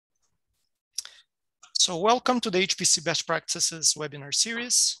So welcome to the HPC Best Practices webinar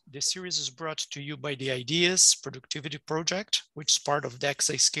series. This series is brought to you by the Ideas Productivity Project, which is part of the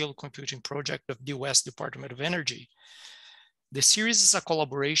Exascale computing project of the US Department of Energy. The series is a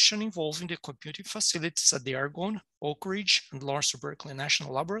collaboration involving the computing facilities at the Argonne, Oak Ridge, and Lawrence Berkeley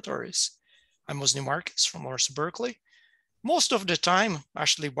National Laboratories. I'm Osni Marquez from Lawrence Berkeley. Most of the time,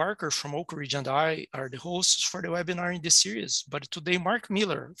 Ashley Barker from Oak Ridge and I are the hosts for the webinar in this series, but today Mark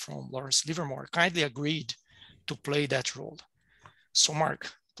Miller from Lawrence Livermore kindly agreed to play that role. So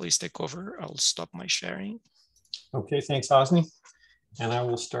Mark, please take over. I'll stop my sharing. Okay, thanks, Osni. And I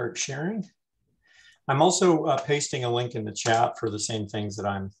will start sharing. I'm also pasting a link in the chat for the same things that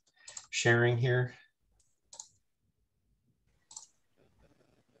I'm sharing here.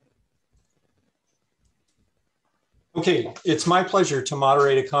 Okay, it's my pleasure to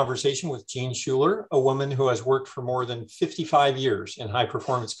moderate a conversation with Jean Shuler, a woman who has worked for more than 55 years in high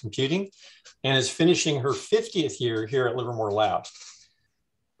performance computing and is finishing her 50th year here at Livermore Labs.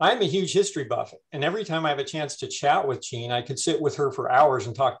 I'm a huge history buff, and every time I have a chance to chat with Jean, I could sit with her for hours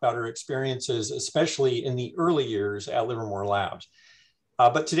and talk about her experiences, especially in the early years at Livermore Labs.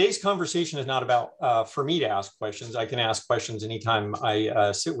 But today's conversation is not about for me to ask questions. I can ask questions anytime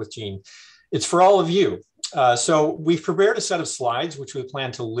I sit with Jean. It's for all of you. So we've prepared a set of slides, which we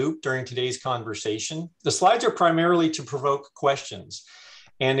plan to loop during today's conversation. The slides are primarily to provoke questions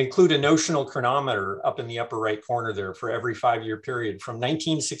and include a notional chronometer up in the upper right corner there for every 5-year period from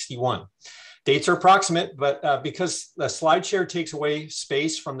 1961. Dates are approximate, but because the slide share takes away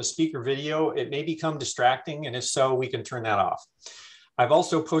space from the speaker video, it may become distracting, and if so, we can turn that off. I've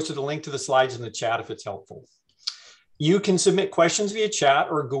also posted a link to the slides in the chat if it's helpful. You can submit questions via chat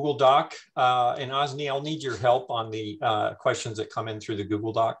or Google Doc, and Osni, I'll need your help on the questions that come in through the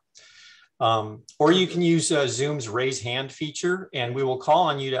Google Doc. Or you can use Zoom's raise hand feature, and we will call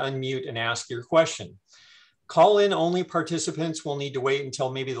on you to unmute and ask your question. Call-in only participants will need to wait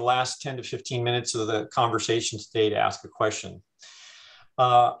until maybe the last 10 to 15 minutes of the conversation today to ask a question.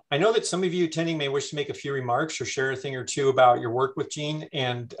 I know that some of you attending may wish to make a few remarks or share a thing or two about your work with Jean.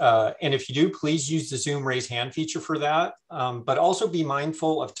 And if you do, please use the Zoom raise hand feature for that. But also be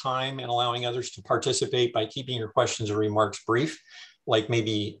mindful of time and allowing others to participate by keeping your questions or remarks brief, like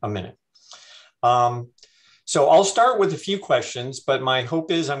maybe a minute. So I'll start with a few questions, but my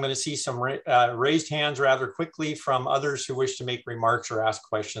hope is I'm going to see some raised hands rather quickly from others who wish to make remarks or ask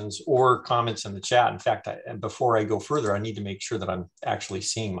questions or comments in the chat. In fact, before I go further, I need to make sure that I'm actually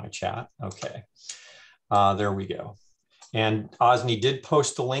seeing my chat. Okay, there we go. And Osni did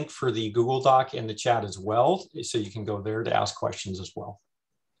post the link for the Google Doc in the chat as well, so you can go there to ask questions as well.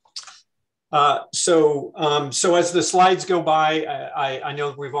 So as the slides go by, I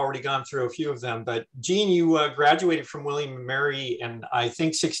know we've already gone through a few of them, but Jean, you graduated from William & Mary in, I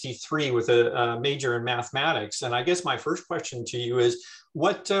think, '63 with a major in mathematics. And I guess my first question to you is,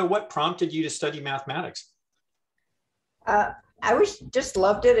 what prompted you to study mathematics? I just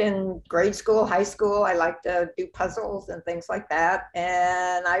loved it in grade school, high school. I liked to do puzzles and things like that.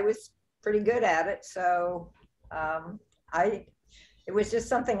 And I was pretty good at it. So it was just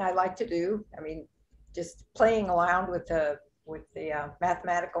something I like to do. I mean, just playing around with the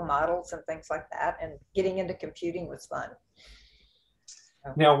mathematical models and things like that, and getting into computing was fun.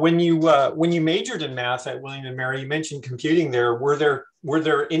 Now, when you majored in math at William & Mary, you mentioned computing there. Were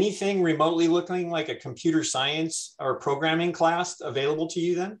there anything remotely looking like a computer science or programming class available to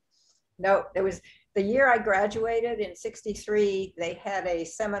you then? No, it was the year I graduated in '63. They had a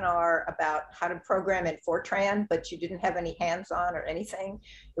seminar about how to program in Fortran, but you didn't have any hands-on or anything.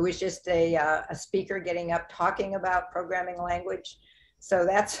 It was just a speaker getting up talking about programming language. So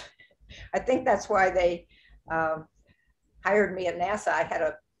I think that's why they hired me at NASA. I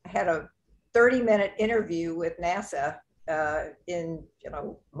had a 30-minute interview with NASA in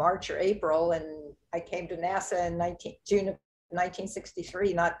March or April, and I came to NASA in June of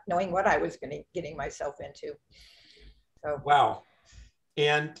 1963, not knowing what I was getting myself into. So. Wow.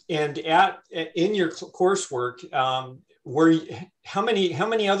 And in your coursework, how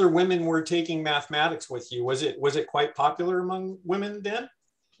many other women were taking mathematics with you? Was it quite popular among women then?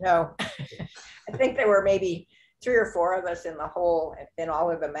 No, I think there were maybe 3 or 4 of us in all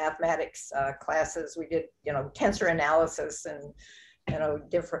of the mathematics classes. We did tensor analysis and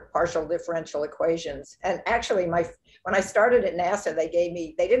different partial differential equations. And actually when I started at NASA,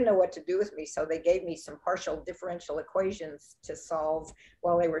 they didn't know what to do with me. So they gave me some partial differential equations to solve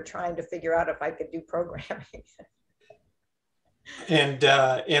while they were trying to figure out if I could do programming. And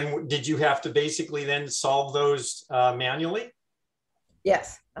did you have to basically then solve those manually?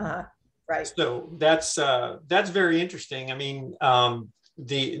 Yes, right. So that's very interesting. I mean,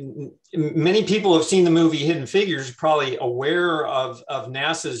 many people have seen the movie Hidden Figures, probably aware of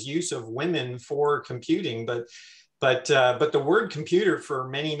NASA's use of women for computing, but the word computer for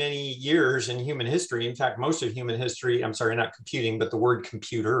many years in human history, in fact, most of human history, I'm sorry, not computing, but the word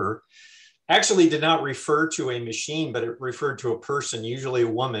computer actually did not refer to a machine, but it referred to a person, usually a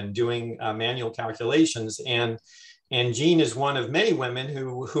woman, doing manual calculations. And Jean is one of many women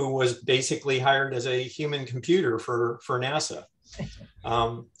who was basically hired as a human computer for NASA.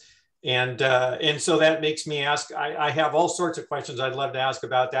 And so that makes me ask, I have all sorts of questions I'd love to ask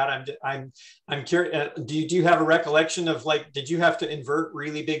about that. I'm curious, do you have a recollection of, like, did you have to invert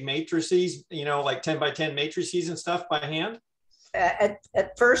really big matrices, you know, like 10 by 10 matrices and stuff by hand? At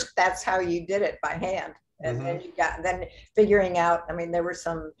first, that's how you did it, by hand. And then figuring out, I mean, there were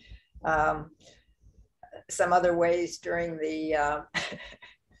some other ways during the,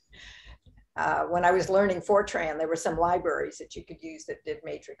 when I was learning Fortran, there were some libraries that you could use that did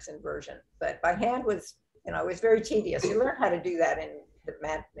matrix inversion, but by hand was, you know, it was very tedious. You learn how to do that in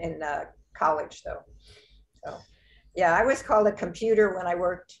college, though. So, yeah, I was called a computer when I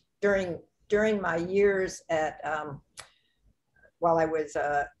worked during my years at, while I was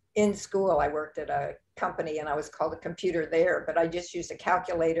in school. I worked at a company and I was called a computer there, but I just used a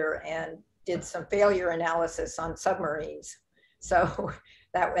calculator and did some failure analysis on submarines. So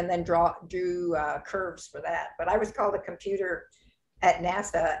that, and then drew curves for that. But I was called a computer at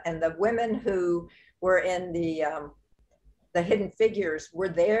NASA, and the women who were in the Hidden Figures were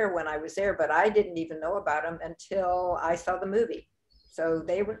there when I was there, but I didn't even know about them until I saw the movie. So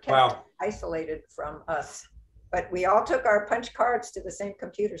they were kept isolated from us, but we all took our punch cards to the same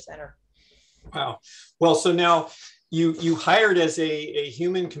computer center. Wow. Well, so now you hired as a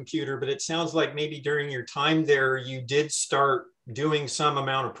human computer, but it sounds like maybe during your time there, you did start doing some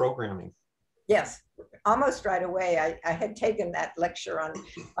amount of programming. Yes, almost right away. I had taken that lecture on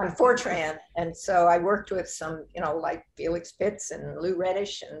Fortran, and so I worked with some, you know, like Felix Pitts and Lou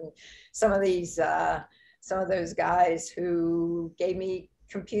Reddish and some of those guys who gave me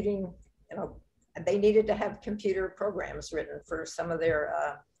computing. You know, they needed to have computer programs written for some of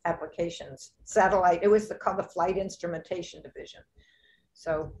their applications. Satellite, it was called the Flight Instrumentation Division.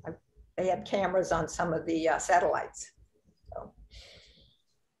 So they had cameras on some of the satellites. So,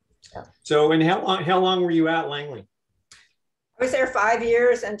 yeah. So, and how long were you at Langley? I was there 5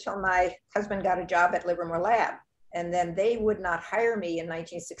 years until my husband got a job at Livermore Lab. And then they would not hire me in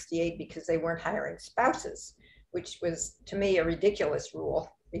 1968 because they weren't hiring spouses, which was, to me, a ridiculous rule,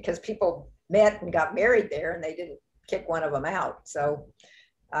 because people met and got married there and they didn't kick one of them out. So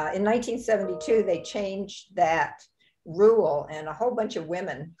in 1972, they changed that rule, and a whole bunch of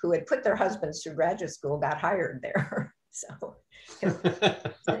women who had put their husbands through graduate school got hired there. So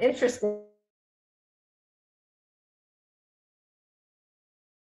it's an interesting.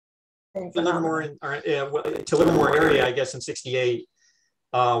 To Livermore area, I guess in '68,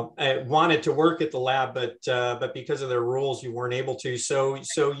 I wanted to work at the lab, but because of their rules, you weren't able to. So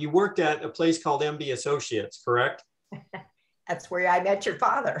you worked at a place called MB Associates, correct? That's where I met your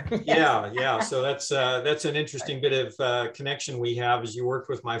father. Yes. Yeah. So that's an interesting bit of connection we have, as you worked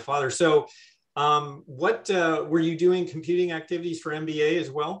with my father. So what were you doing computing activities for MBA as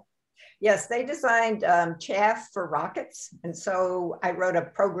well? Yes, they designed chaff for rockets. And so I wrote a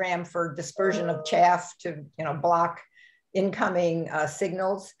program for dispersion of chaff to, you know, block incoming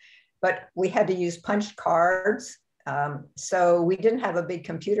signals, but we had to use punched cards. So we didn't have a big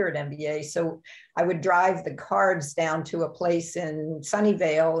computer at MBA. So I would drive the cards down to a place in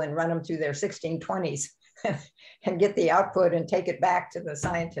Sunnyvale and run them through their 1620s and get the output and take it back to the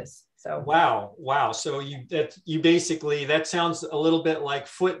scientists. So wow. So you basically, that sounds a little bit like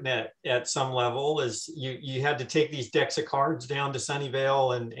FootNet at some level, is you had to take these decks of cards down to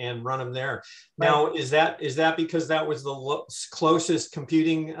Sunnyvale and run them there. Right. Now, is that because that was the closest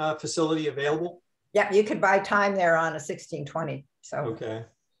computing facility available? Yeah, you could buy time there on a 1620. So okay.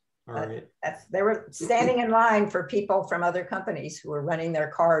 All right. They were standing in line for people from other companies who were running their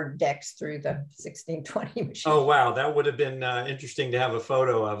card decks through the 1620 machine. Oh, wow. That would have been interesting to have a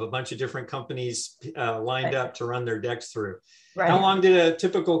photo of a bunch of different companies lined up to run their decks through. Right. How long did a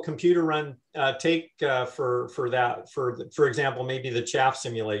typical computer run take for that? For example, maybe the chaff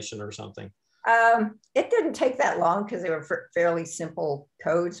simulation or something? It didn't take that long because they were fairly simple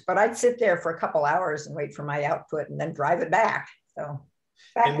codes, but I'd sit there for a couple hours and wait for my output and then drive it back. So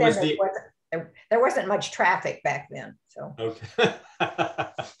back then, there wasn't much traffic back then. So okay.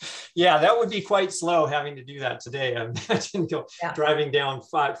 Yeah, that would be quite slow having to do that today. I imagine driving down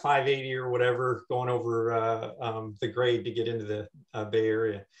 580 or whatever, going over the grade to get into the Bay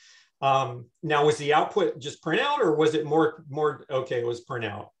Area. Now, was the output just printout, or was it more? Okay, it was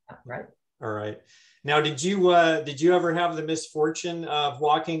printout. Right. All right. Now, did you ever have the misfortune of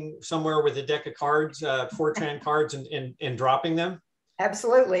walking somewhere with a deck of cards, Fortran cards, and dropping them?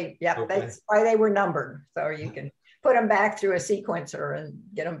 Absolutely. Yeah, Okay. that's why they were numbered. So you can put them back through a sequencer and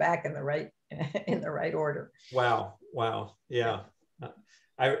get them back in the right order. Wow. Wow. Yeah.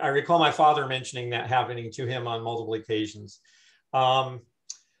 I recall my father mentioning that happening to him on multiple occasions.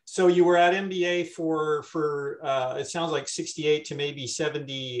 So you were at MBA for it sounds like 68 to maybe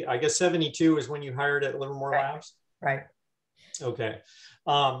 70. I guess 72 is when you hired at Livermore Labs. Right. Okay.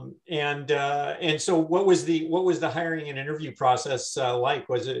 And so what was the hiring and interview process like?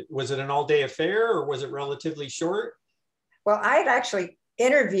 Was it an all day affair, or was it relatively short? Well, I had actually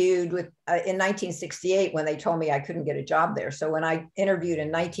interviewed with in 1968 when they told me I couldn't get a job there. So when I interviewed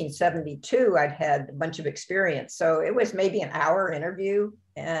in 1972, I'd had a bunch of experience. So it was maybe an hour interview.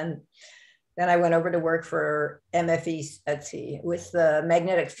 And then I went over to work for MFE, let's see, with the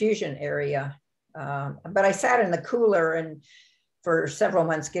magnetic fusion area. But I sat in the cooler and for several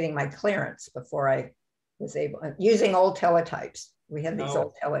months getting my clearance before I was able, using old teletypes. We had these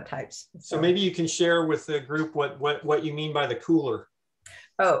old teletypes. So maybe you can share with the group what you mean by the cooler.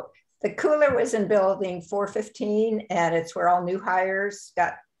 Oh, the cooler was in building 415, and it's where all new hires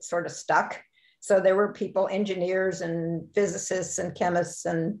got sort of stuck. So there were people, engineers and physicists and chemists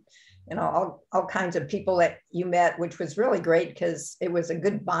and, you know, all kinds of people that you met, which was really great because it was a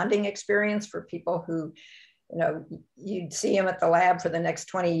good bonding experience for people who, you know, you'd see them at the lab for the next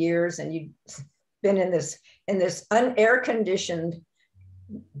 20 years and you'd been in this air conditioned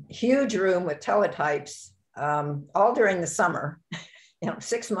huge room with teletypes all during the summer.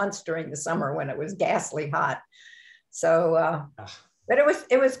 6 months during the summer when it was ghastly hot. So, but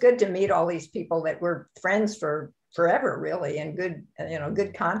it was good to meet all these people that were friends for forever, really, and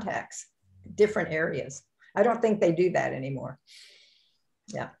good contacts, different areas. I don't think they do that anymore.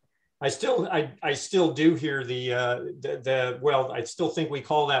 Yeah. I still do hear well, I still think we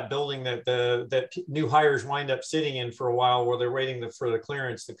call that building that new hires wind up sitting in for a while while they're waiting for the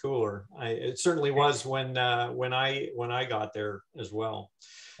clearance, the cooler. It certainly was when I got there as well.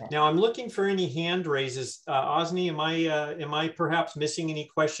 Now I'm looking for any hand raises. Osni, am I perhaps missing any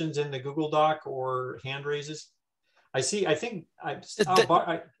questions in the Google Doc or hand raises? I think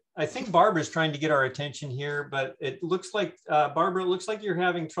Barbara's trying to get our attention here, but it looks like, Barbara, it looks like you're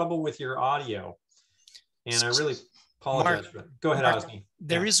having trouble with your audio. And I really apologize for that. Go ahead, Osni.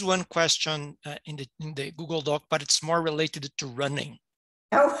 There is one question in the Google Doc, but it's more related to running.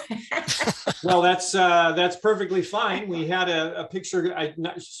 Oh. Well, that's perfectly fine. We had a picture.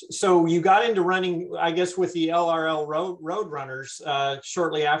 So you got into running, I guess, with the LRL road runners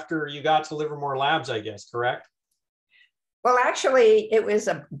shortly after you got to Livermore Labs, I guess, correct? Well, actually, it was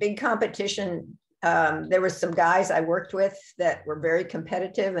a big competition. There were some guys I worked with that were very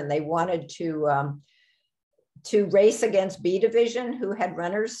competitive, and they wanted to race against B Division, who had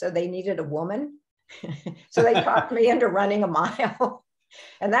runners, so they needed a woman. So they talked me into running a mile,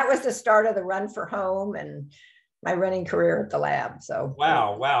 and that was the start of the run for home and my running career at the lab. So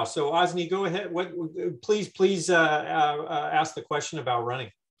wow. So Osni, go ahead. Please ask the question about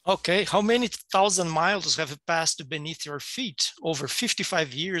running. Okay, how many thousand miles have passed beneath your feet over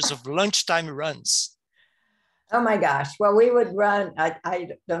 55 years of lunchtime runs? Oh my gosh. Well, we would run, I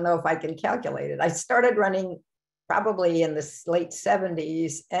don't know if I can calculate it. I started running probably in the late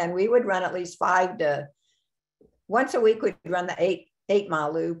 70s, and we would run at least once a week we'd run the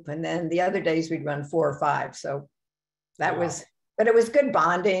 8-mile loop, and then the other days we'd run 4 or 5. So that was, but it was good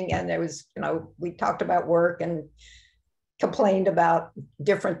bonding, and it was, we talked about work and complained about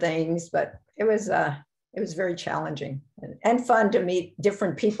different things, but it was very challenging and fun to meet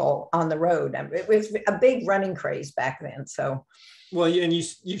different people on the road. I mean, it was a big running craze back then. So, well, and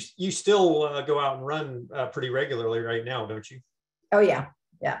you still go out and run pretty regularly right now, don't you? Oh yeah.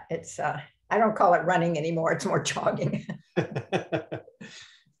 It's I don't call it running anymore. It's more jogging.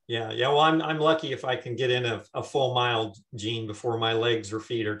 Yeah. Well, I'm lucky if I can get in a full mile, Jean, before my legs or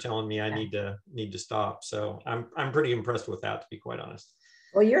feet are telling me I need to stop. So I'm pretty impressed with that, to be quite honest.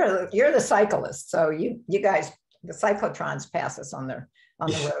 Well, you're the cyclist, so you guys, the cyclotrons pass us on the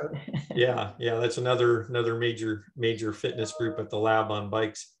road. Yeah, that's another major fitness group at the lab on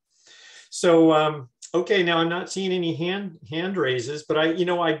bikes. So okay, now I'm not seeing any hand raises, but I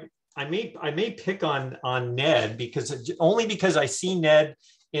may pick on Ned because I see Ned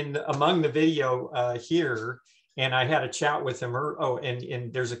among the video here, and I had a chat with him.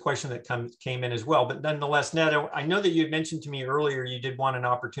 And there's a question that came in as well. But nonetheless, Ned, I know that you had mentioned to me earlier you did want an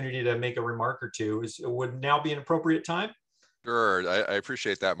opportunity to make a remark or two. Would now be an appropriate time? Sure, I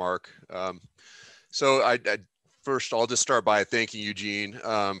appreciate that, Mark. So first, I'll just start by thanking you, Jean,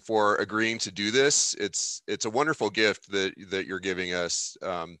 for agreeing to do this. It's a wonderful gift that you're giving us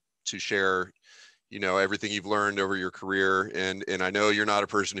to share, everything you've learned over your career, and I know you're not a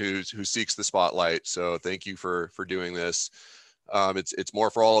person who seeks the spotlight. So thank you for doing this. It's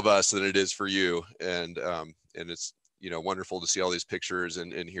more for all of us than it is for you, and it's wonderful to see all these pictures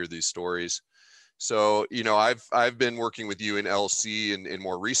and hear these stories. So, I've been working with you in LC in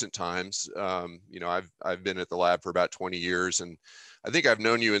more recent times. I've been at the lab for about 20 years, and I think I've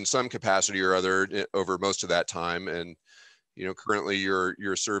known you in some capacity or other over most of that time. And, currently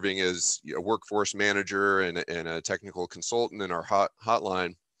you're serving as a workforce manager and a technical consultant in our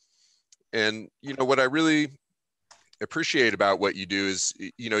hotline. And, what I really appreciate about what you do is,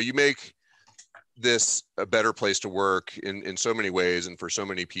 you make this a better place to work in so many ways and for so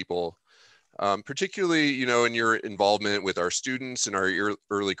many people. Particularly, in your involvement with our students and our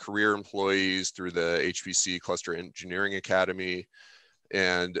early career employees through the HPC Cluster Engineering Academy,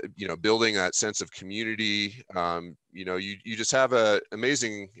 and building that sense of community. You just have an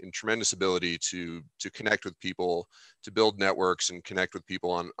amazing and tremendous ability to connect with people, to build networks and connect with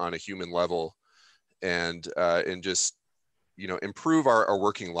people on a human level, and just improve our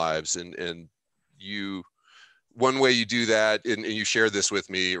working lives. And you. One way you do that, and you shared this with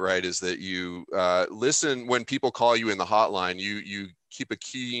me, right, is that you listen when people call you in the hotline. You keep a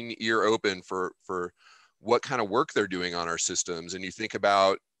keen ear open for what kind of work they're doing on our systems, and you think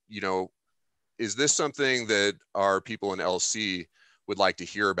about, is this something that our people in LC would like to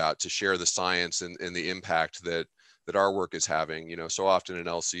hear about, to share the science and the impact that our work is having. So often in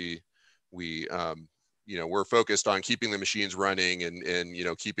LC, we're focused on keeping the machines running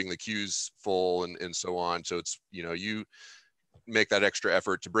and keeping the queues full and so on. So it's, you make that extra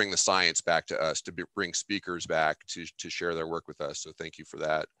effort to bring the science back to us, to bring speakers back to share their work with us. So thank you for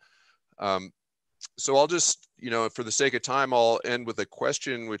that. So I'll just, for the sake of time, I'll end with a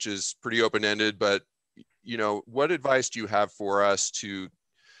question, which is pretty open-ended, but, what advice do you have for us who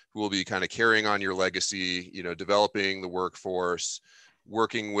will be kind of carrying on your legacy, developing the workforce,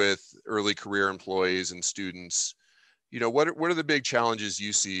 working with early career employees and students? What are the big challenges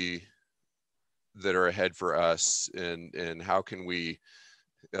you see that are ahead for us, and how can we,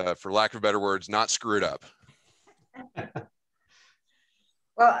 for lack of better words, not screw it up?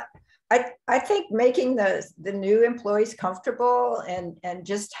 Well, I think making the new employees comfortable and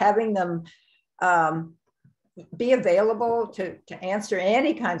just having them be available to answer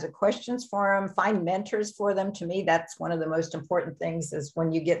any kinds of questions for them, find mentors for them. To me, that's one of the most important things, is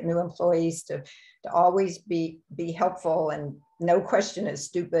when you get new employees to always be helpful, and no question is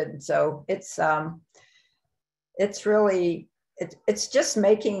stupid. So it's just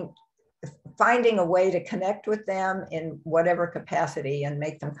finding a way to connect with them in whatever capacity and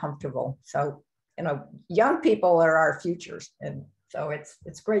make them comfortable. So, young people are our futures. And so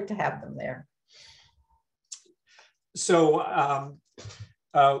it's great to have them there. So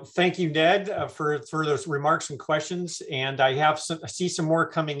thank you, Ned, for those remarks and questions. And I see some more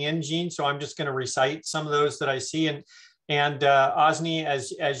coming in, Jean. So I'm just going to recite some of those that I see. And Osni,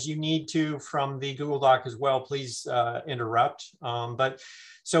 as you need to from the Google Doc as well, please interrupt.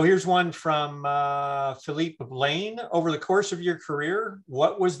 So here's one from Philippe Blaine. Over the course of your career,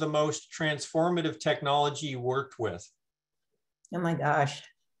 what was the most transformative technology you worked with? Oh my gosh.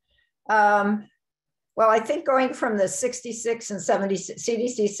 Well, I think going from the 66 and 70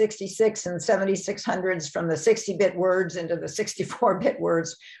 CDC 66 and 7600s, from the 60-bit words into the 64-bit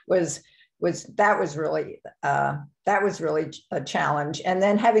words was really a challenge. And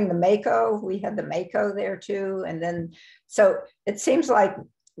then having the Meiko, we had the Meiko there too. And then, so it seems like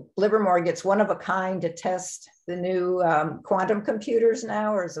Livermore gets one of a kind to test the new quantum computers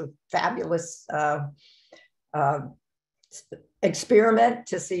now, or is a fabulous experiment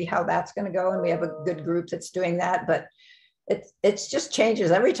to see how that's going to go. And we have a good group that's doing that, but it's just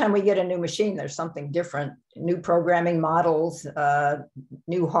changes. Every time we get a new machine, there's something different, new programming models,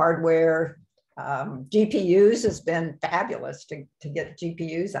 new hardware. GPUs has been fabulous to get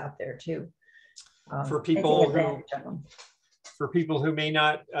GPUs out there too. For people who may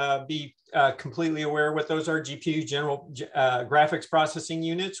not be completely aware what those are, GPU, general graphics processing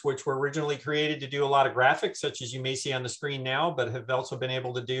units, which were originally created to do a lot of graphics, such as you may see on the screen now, but have also been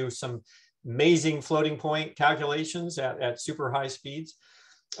able to do some amazing floating point calculations at super high speeds.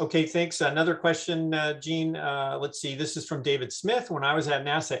 Okay, thanks. Another question, Jean. Let's see, this is from David Smith. When I was at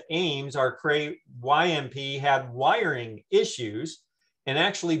NASA Ames, our Cray YMP had wiring issues and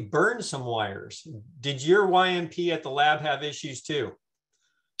actually burned some wires. Did your YMP at the lab have issues too?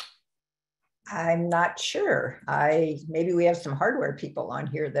 I'm not sure. Maybe we have some hardware people on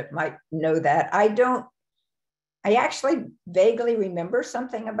here that might know that. I actually vaguely remember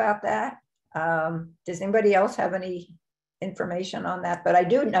something about that. Does anybody else have any information on that? But I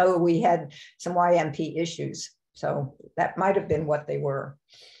do know we had some YMP issues. So that might have been what they were.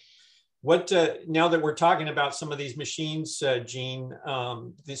 What, now that we're talking about some of these machines, Jean,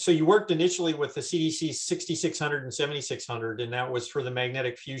 so you worked initially with the CDC 6600 and 7600, and that was for the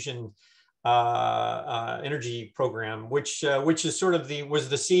magnetic fusion energy program, which is sort of was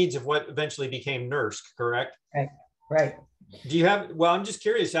the seeds of what eventually became NERSC, correct? Right, right. Do you have, well, I'm just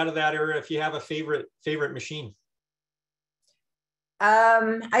curious out of that era, if you have a favorite machine.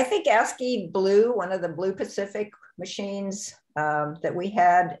 I think ASCII Blue, one of the Blue Pacific machines that we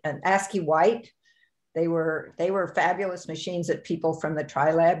had, and ASCII White, they were fabulous machines that people from the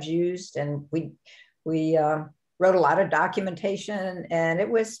Tri-Labs used, and we wrote a lot of documentation, and it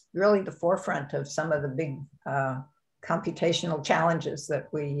was really the forefront of some of the big computational challenges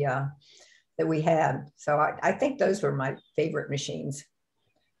that we had. So I think those were my favorite machines.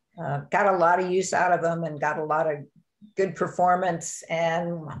 Got a lot of use out of them and got a lot of good performance,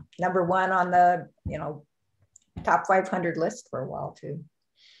 and #1 on the top 500 list for a while too.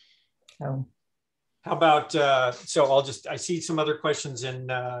 So how about so I see some other questions in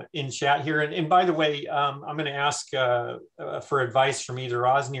chat here, and by the way, I'm going to ask for advice from either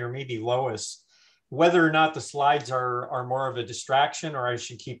Osni or maybe Lois whether or not the slides are more of a distraction or I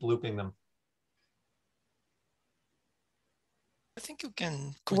should keep looping them. I think you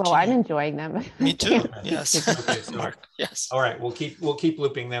can continue. Well, I'm enjoying them. Me too. Yes. Okay, so, Mark, yes. All right, we'll keep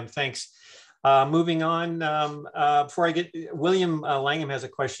looping them. Thanks. Moving on, before I get, William Langham has a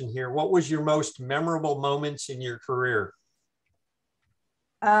question here. What was your most memorable moments in your career?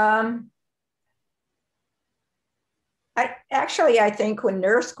 I think when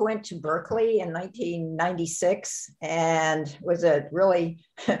NERSC went to Berkeley in 1996 and was a really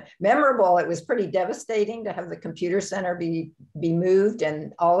memorable, it was pretty devastating to have the computer center be moved,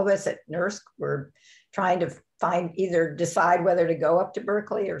 and all of us at NERSC were trying to decide whether to go up to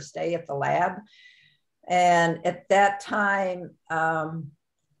Berkeley or stay at the lab. And at that time,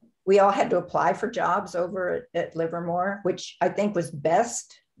 we all had to apply for jobs over at Livermore, which I think was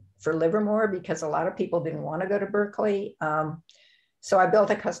best for Livermore because a lot of people didn't want to go to Berkeley. So I built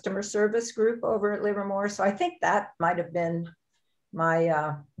a customer service group over at Livermore. So I think that might have been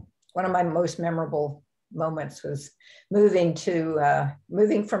my one of my most memorable moments, was moving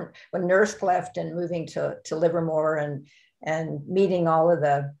from when NERSC left and moving to Livermore and meeting all of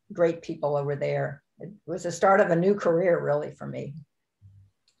the great people over there. It was the start of a new career really for me.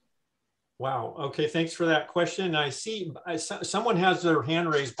 Wow. Okay. Thanks for that question. I see someone has their hand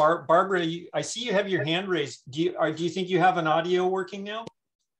raised. Barbara, I see you have your hand raised. Do you think you have an audio working now?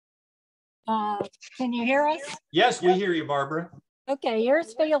 Can you hear us? Yes, we hear you, Barbara. Okay,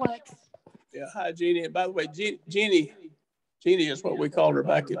 here's Felix. Yeah, hi, Jeannie. And by the way, Jeannie is what we called her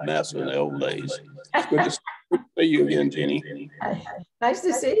back at NASA in the old days. It's good to see you again, Jeannie. Nice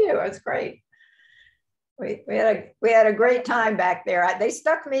to see you. It's great. We had a great time back there. They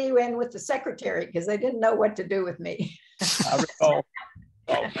stuck me in with the secretary because they didn't know what to do with me. I recall.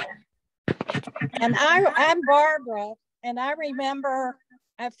 And I'm Barbara, and I remember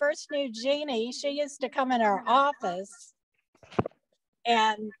I first knew Jeannie. She used to come in our office,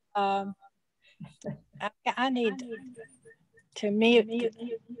 and I need to mute.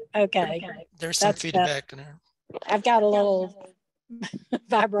 Okay. There's some feedback in there. I've got a little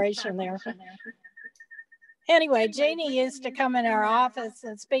vibration there. Anyway, Jeannie used to come in our office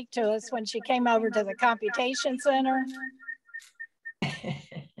and speak to us when she came over to the computation center.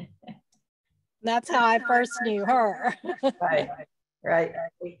 That's how I first knew her. Right.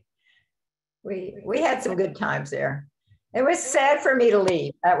 We had some good times there. It was sad for me to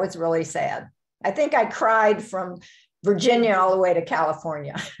leave. That was really sad. I think I cried from Virginia all the way to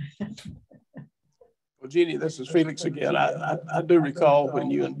California. Well, Jeannie, this is Felix again. I do recall when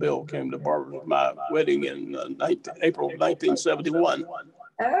you and Bill came to my wedding in April of 1971.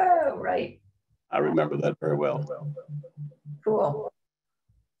 Oh, right. I remember that very well. Cool.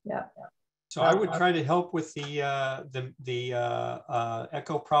 Yeah. So I would try to help with the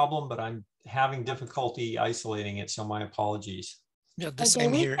echo problem, but I'm having difficulty isolating it, so my apologies. Yeah, the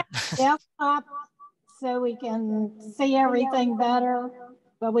same here. Desktop, so we can see everything better,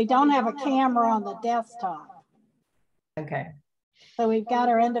 but we don't have a camera on the desktop. Okay. So we've got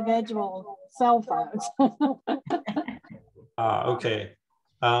our individual cell phones. Okay.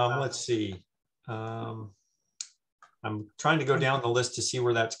 Let's see. I'm trying to go down the list to see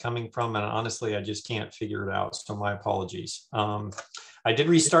where that's coming from, and honestly, I just can't figure it out. So my apologies. I did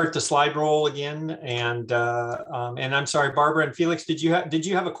restart the slide roll again, and I'm sorry, Barbara and Felix, did you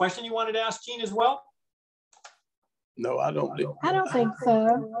have a question you wanted to ask Jean as well? No, I don't think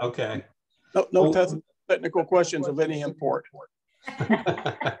so. Okay. No technical questions of any import.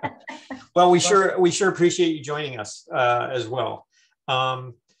 Well, we sure appreciate you joining us as well.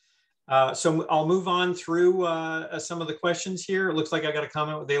 So I'll move on through some of the questions here. It looks like I got a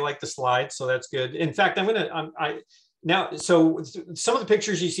comment. They like the slides, so that's good. In fact, so some of the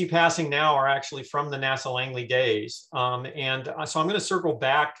pictures you see passing now are actually from the NASA Langley days. So I'm going to circle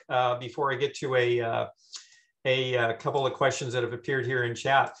back before I get to a couple of questions that have appeared here in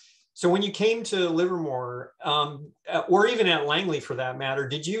chat. So when you came to Livermore, or even at Langley for that matter,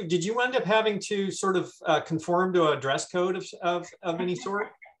 did you end up having to sort of conform to a dress code of any sort?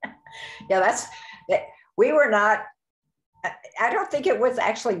 Yeah, we were not, I don't think it was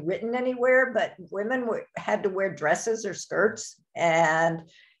actually written anywhere, but women had to wear dresses or skirts. And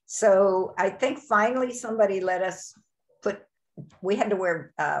so I think finally somebody let us we had to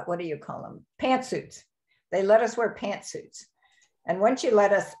wear, what do you call them? Pantsuits. They let us wear pantsuits. And once you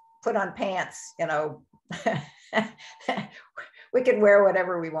let us put on pants, you know, we could wear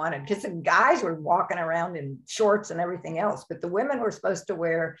whatever we wanted, because the guys were walking around in shorts and everything else, but the women were supposed to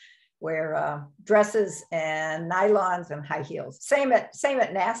wear dresses and nylons and high heels. Same at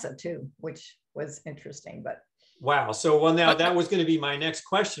NASA too, which was interesting. But wow. So well, now that was going to be my next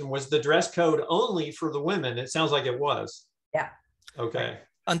question. Was the dress code only for the women? It sounds like it was. Yeah. Okay.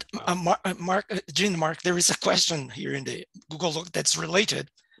 And Jean, Mark, there is a question here in the Google Doc that's related.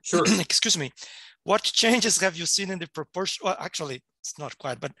 Sure. Excuse me. What changes have you seen in the proportion? Well, actually, it's not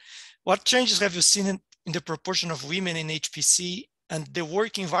quite, but what changes have you seen in the proportion of women in HPC and the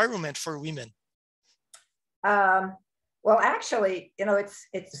work environment for women? Well, actually, you know,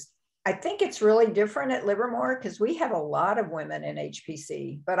 I think it's really different at Livermore because we have a lot of women in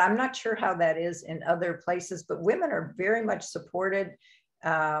HPC, but I'm not sure how that is in other places. But women are very much supported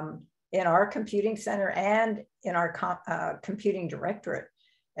in our computing center and in our computing directorate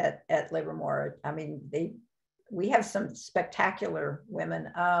at Livermore. I mean, we have some spectacular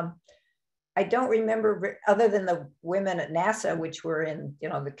women. I don't remember, other than the women at NASA, which were in, you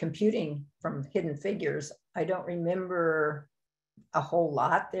know, the computing from Hidden Figures, I don't remember a whole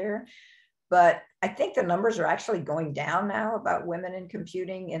lot there. But I think the numbers are actually going down now about women in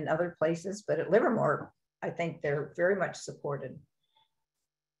computing in other places. But at Livermore, I think they're very much supported.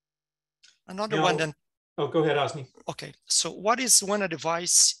 Another one then. Oh, go ahead, Osni. Okay, so what is one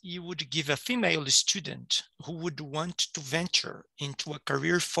advice you would give a female student who would want to venture into a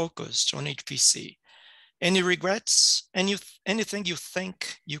career focused on HPC? Any regrets? Anything you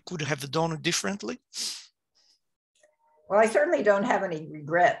think you could have done differently? Well, I certainly don't have any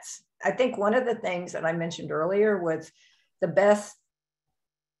regrets. I think one of the things that I mentioned earlier was the best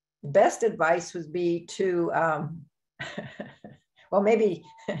advice would be to, well, maybe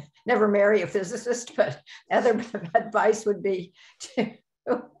never marry a physicist, but other advice would be to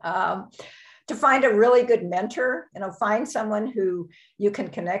find a really good mentor, you know, find someone who you can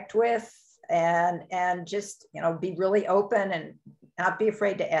connect with and just, you know, be really open and not be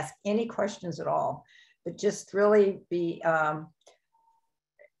afraid to ask any questions at all, but just really be,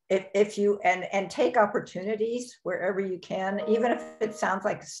 if you, and take opportunities wherever you can, even if it sounds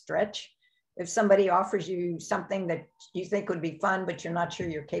like a stretch. If somebody offers you something that you think would be fun, but you're not sure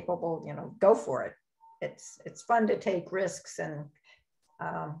you're capable, you know, go for it. It's fun to take risks and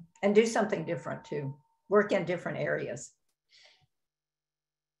do something different too. Work in different areas.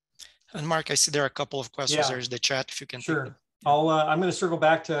 And Mark, I see there are a couple of questions. Yeah. There's the chat, if you can. Sure. I'm going to circle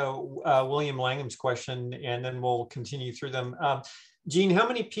back to William Langham's question, and then we'll continue through them. Jean, how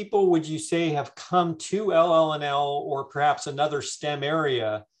many people would you say have come to LLNL or perhaps another STEM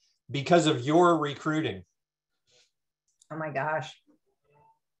area because of your recruiting? Oh my gosh.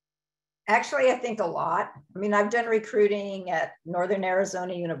 Actually, I think a lot. I mean, I've done recruiting at Northern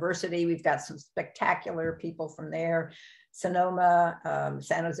Arizona University. We've got some spectacular people from there. Sonoma,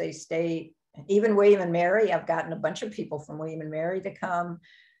 San Jose State, even William and Mary. I've gotten a bunch of people from William and Mary to come.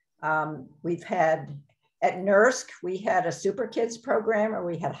 We've had, at NERSC, we had a Super Kids program where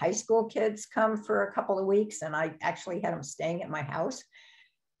we had high school kids come for a couple of weeks, and I actually had them staying at my house.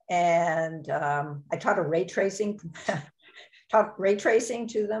 And I taught ray tracing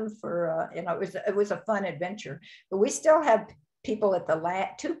to them for, you know, it was a fun adventure. But we still have people at the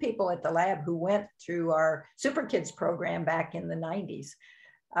lab, 2 people at the lab who went through our Super Kids program back in the 90s.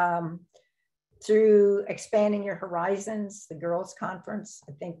 Through Expanding Your Horizons, the Girls Conference,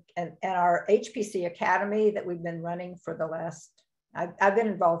 I think, and our HPC Academy that we've been running for the last, I've been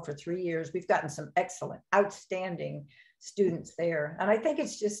involved for 3 years. We've gotten some excellent, outstanding students there. And I think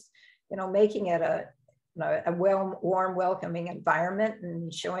it's just, making it a warm, welcoming environment,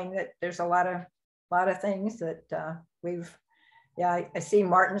 and showing that there's a lot of things that we've. Yeah, I see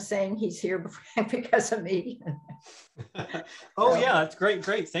Martin saying he's here because of me. Oh, yeah, that's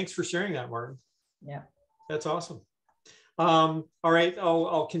great. Thanks for sharing that, Martin. Yeah, that's awesome. All right,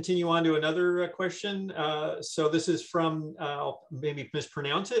 I'll continue on to another question. So this is from, I'll maybe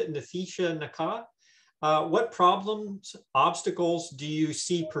mispronounce it, Nathisha Naka. What problems, obstacles do you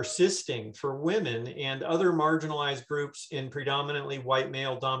see persisting for women and other marginalized groups in predominantly white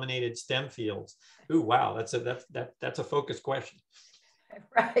male-dominated STEM fields? Ooh, wow, that's a focused question.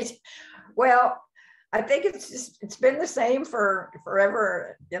 Right. Well, I think it's been the same for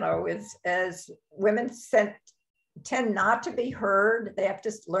forever. As women tend not to be heard, they have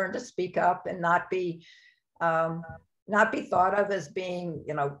to learn to speak up and not be thought of as being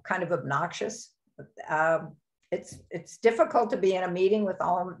kind of obnoxious. It's difficult to be in a meeting with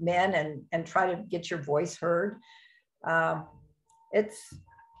all men and try to get your voice heard. I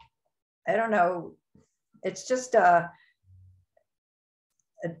don't know. It's just a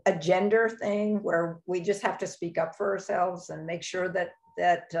gender thing where we just have to speak up for ourselves and make sure that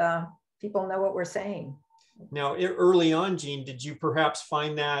people know what we're saying. Now, early on, Jean, did you perhaps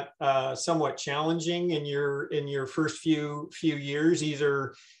find that somewhat challenging in your first few years,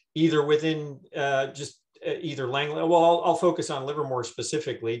 either within either Langley? Well, I'll focus on Livermore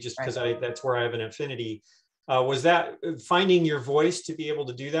specifically, just because that's where I have an affinity. Was that finding your voice to be able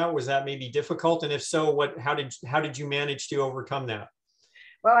to do that? Was that maybe difficult? And if so, how did you manage to overcome that?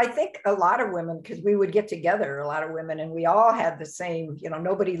 Well, I think a lot of women, because we would get together, a lot of women, and we all had the same,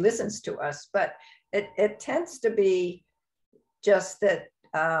 nobody listens to us, but it tends to be just that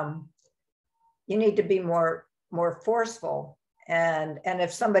you need to be more forceful. And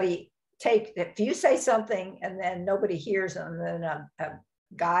if you say something and then nobody hears them, then a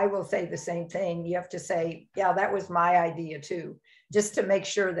guy will say the same thing. You have to say, yeah, that was my idea too, just to make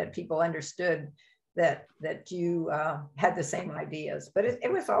sure that people understood that you had the same ideas. But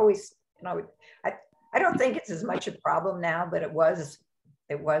it was always, I don't think it's as much a problem now, but it was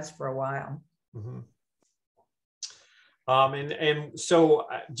for a while. Mm-hmm. And so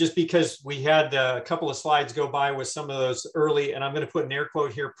just because we had a couple of slides go by with some of those early, and I'm going to put an air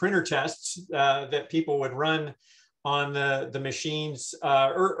quote here, printer tests that people would run on the machines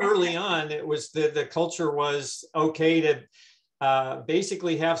early on, it was the culture was okay to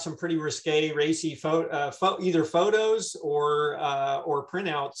basically have some pretty risque, racy either photos or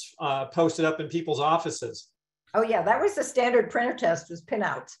printouts posted up in people's offices. Oh yeah, that was the standard printer test, was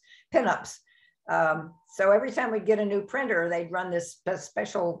pinups. So every time we'd get a new printer, they'd run this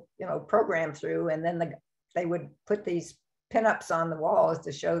special, program through, and then they would put these pinups on the walls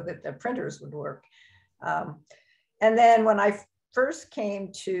to show that the printers would work. And then when I first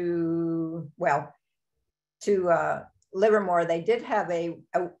came to Livermore, they did have in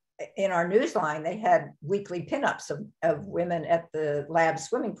our newsline, they had weekly pinups of women at the lab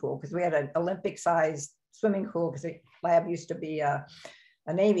swimming pool, because we had an Olympic-sized swimming pool, because the lab used to be a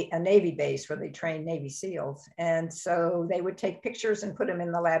Navy base where they trained Navy SEALs. And so they would take pictures and put them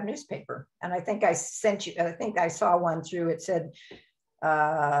in the lab newspaper. And I think I saw one through, it said,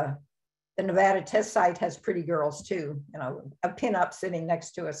 the Nevada test site has pretty girls too, a pinup sitting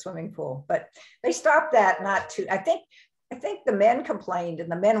next to a swimming pool. But they stopped that I think the men complained,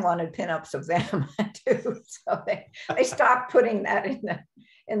 and the men wanted pinups of them too. So they stopped putting that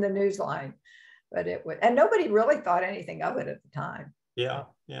in the newsline. But and nobody really thought anything of it at the time. Yeah,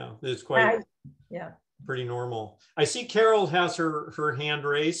 it's quite pretty normal. I see Carol has her hand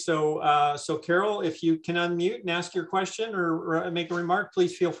raised. So Carol, if you can unmute and ask your question or make a remark,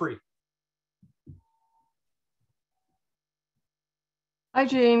 please feel free. Hi,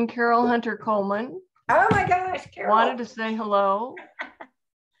 Jean. Carol Hunter Coleman. Oh my gosh, Carol. Wanted to say hello.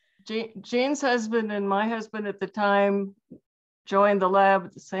 Jean's husband and my husband at the time joined the lab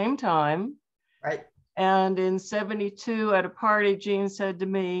at the same time. Right. And in '72 at a party, Jean said to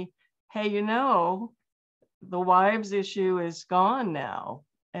me, hey, the wives issue is gone now.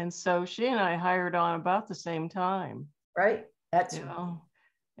 And so she and I hired on about the same time. Right. That's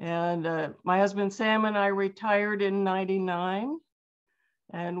And my husband Sam and I retired in '99.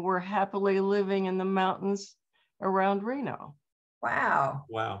 And we're happily living in the mountains around Reno. Wow.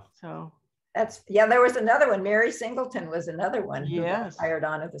 So there was another one. Mary Singleton was another one who yes. hired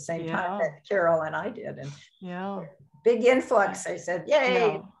on at the same time that Carol and I did. And big influx. I said,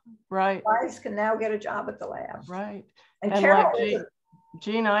 yay. Yeah. Right. Wives can now get a job at the lab. Right. And Carol, like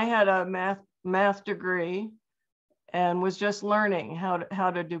Jean, I had a math degree and was just learning how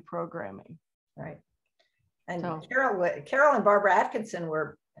to do programming. Right. And So- Carol and Barbara Atkinson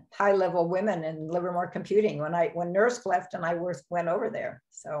were high-level women in Livermore Computing when NERSC left and I went over there.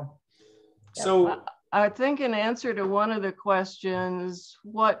 So, yep. So I think in answer to one of the questions,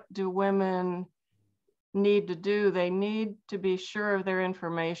 what do women need to do? They need to be sure of their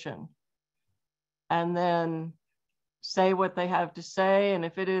information and then say what they have to say. And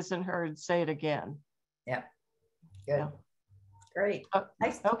if it isn't heard, say it again. Yeah, good. Yeah. Great.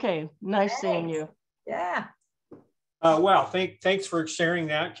 Nice. Okay, nice seeing Thanks. you. Yeah. wow, thanks for sharing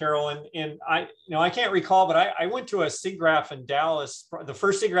that, Carol. And I can't recall, but I went to a SIGGRAPH in Dallas. The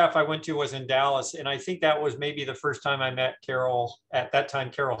first SIGGRAPH I went to was in Dallas, and I think that was maybe the first time I met Carol, at that time,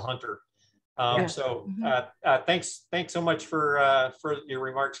 Carol Hunter. Yeah. So Mhm. thanks so much for your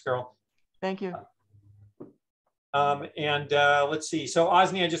remarks, Carol. Thank you. Let's see. So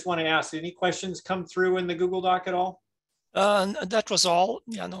Osni, I just want to ask, any questions come through in the Google Doc at all? That was all.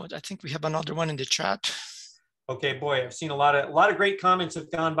 Yeah, no, I think we have another one in the chat. Okay, boy, I've seen a lot of great comments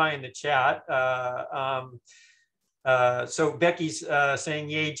have gone by in the chat. So Becky's saying,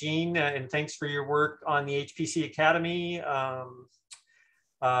 yay, Jean, and thanks for your work on the HPC Academy.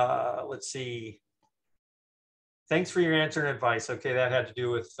 Let's see. Thanks for your answer and advice. Okay, that had to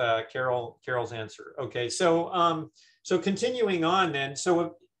do with Carol's answer. Okay, so so continuing on then.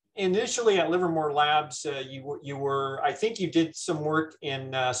 So initially at Livermore Labs, you were, I think you did some work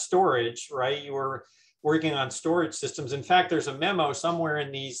in storage, right? You were working on storage systems. In fact, there's a memo somewhere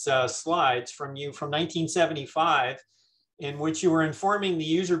in these slides from you from 1975, in which you were informing the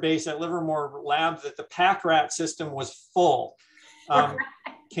user base at Livermore Labs that the pack rat system was full.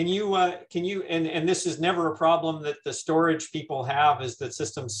 Can you, and this is never a problem that the storage people have, is that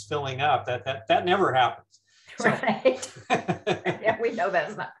system's filling up. That never happens. So, right. Yeah, we know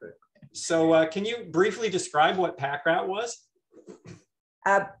that's not true. So can you briefly describe what pack rat was?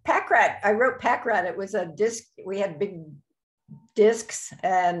 Pack rat, I wrote pack rat. It was a disk. We had big disks,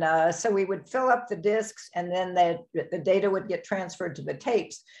 and so we would fill up the disks, and then the data would get transferred to the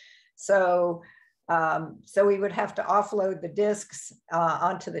tapes. So we would have to offload the disks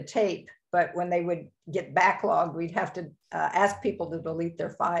onto the tape, but when they would get backlogged, we'd have to ask people to delete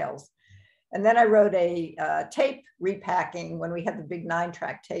their files. And then I wrote a tape repacking, when we had the big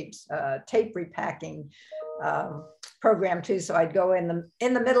 9-track tapes, tape repacking program too. So I'd go in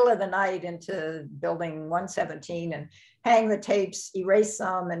the middle of the night into building 117 and hang the tapes, erase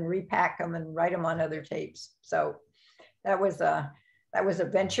some, and repack them and write them on other tapes. So that was a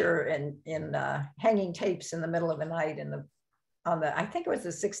venture in hanging tapes in the middle of the night on the I think it was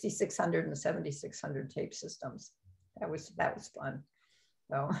the 6600 and 7600 tape systems. That was fun.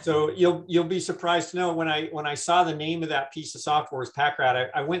 So you'll be surprised to know, when I saw the name of that piece of software was pack rat,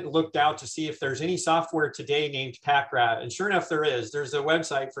 I went and looked out to see if there's any software today named pack rat, and sure enough there is. There's a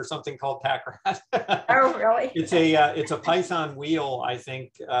website for something called pack rat. Oh, really? It's a Python wheel, I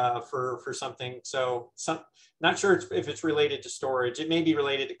think, for something. So not sure if it's related to storage. It may be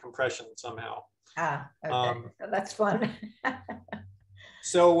related to compression somehow. Okay. That's fun.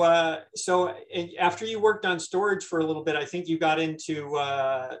 So after you worked on storage for a little bit, I think you got into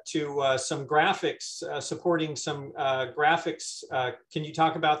some graphics, supporting some graphics. Can you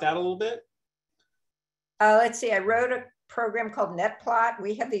talk about that a little bit? Let's see. I wrote a program called NetPlot.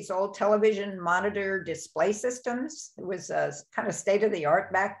 We had these old television monitor display systems. It was kind of state of the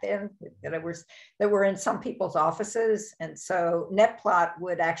art back then, that were in some people's offices, and so NetPlot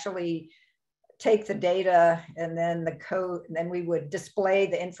would actually take the data and then the code, and then we would display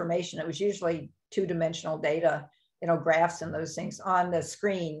the information. It was usually 2-dimensional data, graphs and those things on the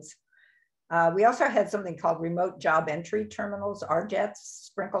screens. We also had something called remote job entry terminals, RJETs,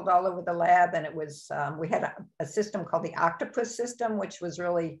 sprinkled all over the lab. And it was, we had a system called the Octopus system, which was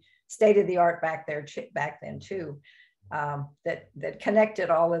really state of the art back then too, that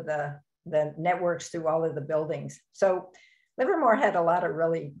connected all of the networks through all of the buildings. So Livermore had a lot of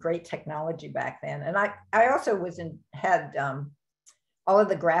really great technology back then. And I also had all of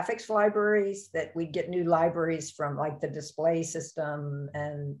the graphics libraries, that we'd get new libraries from, like the display system.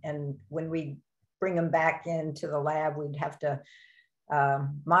 And when we bring them back into the lab, we'd have to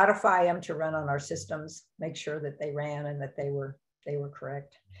modify them to run on our systems, make sure that they ran and that they were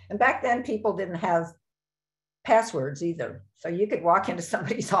correct. And back then people didn't have passwords either. So you could walk into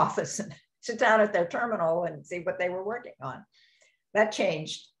somebody's office and sit down at their terminal and see what they were working on. That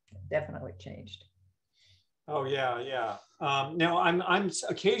changed, definitely changed. Oh yeah. Now I'm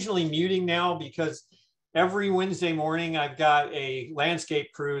occasionally muting now, because every Wednesday morning I've got a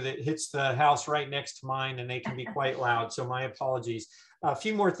landscape crew that hits the house right next to mine, and they can be quite loud. So my apologies. A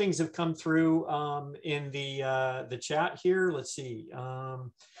few more things have come through in the chat here. Let's see.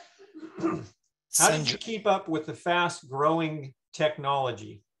 How did you keep up with the fast growing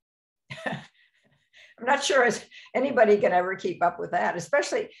technology? I'm not sure as anybody can ever keep up with that,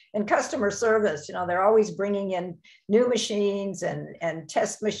 especially in customer service. You know, they're always bringing in new machines and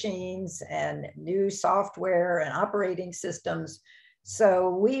test machines and new software and operating systems. So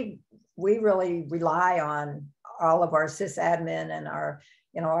we really rely on all of our sysadmin and our,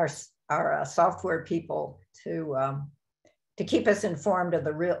 you know, our software people to keep us informed of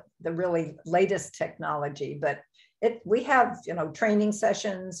the really latest technology. But we have, you know, training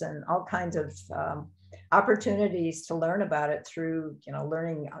sessions and all kinds of opportunities to learn about it through, you know,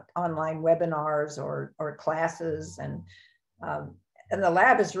 learning online webinars or classes, and the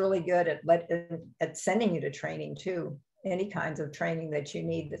lab is really good at sending you to training too, any kinds of training that you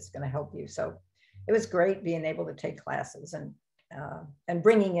need that's going to help you. So it was great being able to take classes and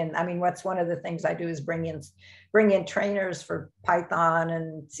bringing in, I mean, what's one of the things I do is bring in trainers for Python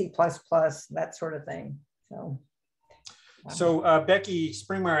and C++, that sort of thing. So Becky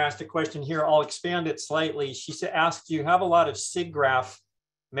Springmeyer asked a question here. I'll expand it slightly. She asked, do you have a lot of SIGGRAPH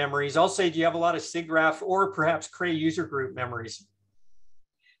memories? I'll say, do you have a lot of SIGGRAPH or perhaps Cray User Group memories?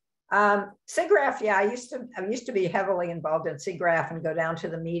 SIGGRAPH, yeah, I used to be heavily involved in SIGGRAPH and go down to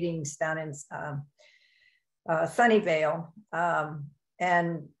the meetings down in Sunnyvale,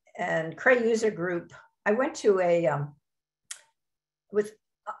 and Cray User Group. I went to was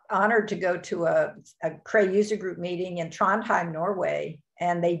honored to go to a Cray User Group meeting in Trondheim, Norway,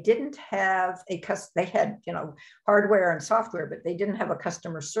 and they didn't have they had, you know, hardware and software, but they didn't have a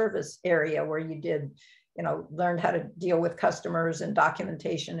customer service area where you did, you know, learn how to deal with customers and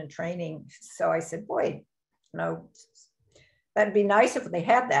documentation and training. So I said, boy, you know, that'd be nice if they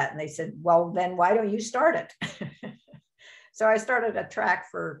had that. And they said, well, then why don't you start it? So I started a track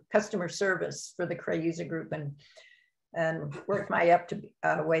for customer service for the Cray User Group, and worked my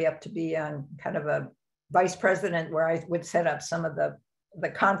way up to be on kind of a vice president, where I would set up some of the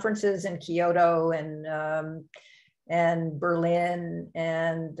conferences in Kyoto and Berlin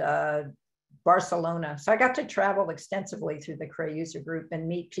and Barcelona. So I got to travel extensively through the Cray User Group and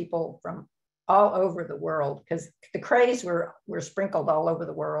meet people from all over the world, because the Crays were sprinkled all over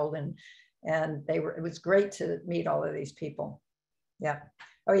the world, and it was great to meet all of these people. Yeah.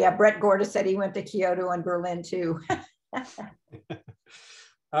 Oh yeah, Brett Gorda said he went to Kyoto and Berlin too.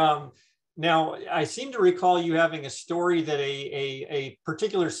 Now, I seem to recall you having a story that a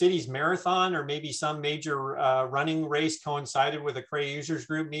particular city's marathon or maybe some major running race coincided with a Cray Users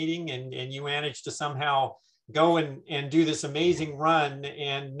Group meeting, and you managed to somehow go and do this amazing run.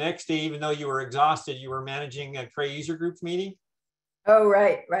 And next day, even though you were exhausted, you were managing a Cray User Group meeting? Oh,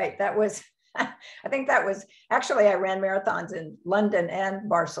 right. That was, I think that was, actually, I ran marathons in London and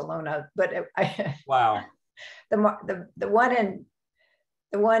Barcelona, but wow. The one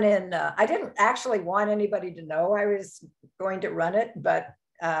in I didn't actually want anybody to know I was going to run it, but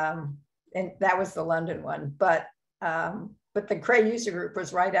and that was the London one. But the Cray User Group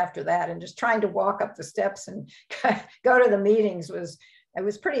was right after that, and just trying to walk up the steps and go to the meetings it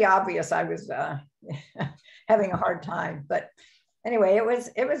was pretty obvious I was having a hard time. But anyway,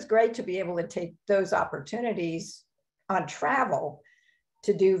 it was great to be able to take those opportunities on travel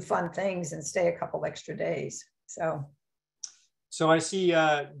to do fun things and stay a couple extra days. So I see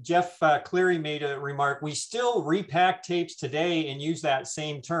Jeff Cleary made a remark. We still repack tapes today and use that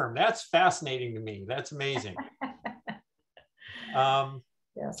same term. That's fascinating to me. That's amazing. Yeah,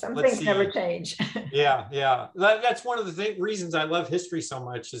 some things never change. Yeah. That's one of the reasons I love history so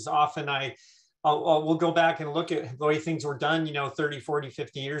much, is often we'll go back and look at the way things were done, 30, 40,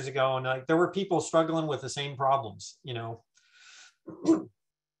 50 years ago. And there were people struggling with the same problems,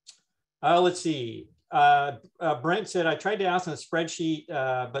 Let's see. Brent said, I tried to ask on a spreadsheet,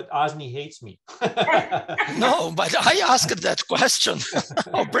 but Osni hates me. No, but I asked that question.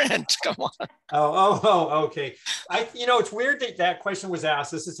 Oh, Brent, come on. Oh, okay. It's weird that question was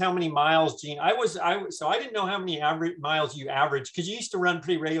asked. This is how many miles, Gene. So I didn't know how many miles you averaged, because you used to run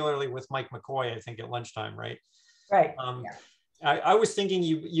pretty regularly with Mike McCoy, I think, at lunchtime, right? Right. Yeah. I was thinking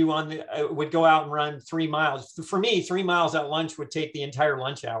you would go out and run 3 miles. For me, 3 miles at lunch would take the entire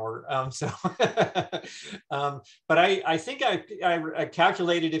lunch hour. But I think I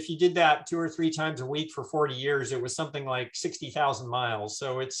calculated if you did that 2 or 3 times a week for 40 years, it was something like 60,000 miles.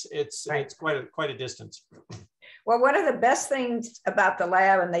 So it's quite a distance. Well, one of the best things about the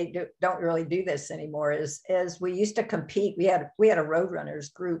lab, and they don't really do this anymore, is we used to compete. We had a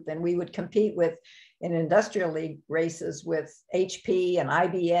Roadrunners group, and we would compete in industrial league races with HP and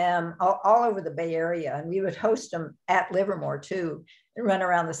IBM all over the Bay Area. And we would host them at Livermore too, and run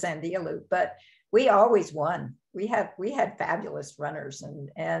around the Sandia Loop. But we always won. We had fabulous runners.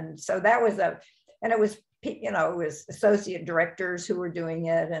 And so that was and it was, you know, it was associate directors who were doing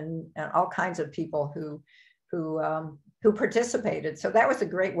it, and all kinds of people who participated. So that was a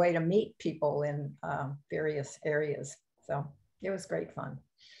great way to meet people in various areas. So it was great fun.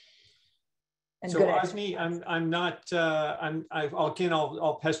 And so Osmi,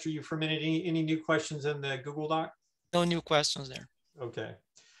 I'll pester you for a minute. Any new questions in the Google Doc? No new questions there. Okay.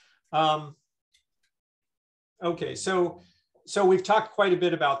 Okay, so we've talked quite a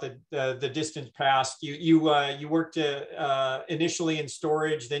bit about the distant past. You worked initially in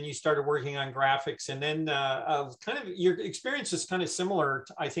storage, then you started working on graphics, and then kind of your experience is kind of similar,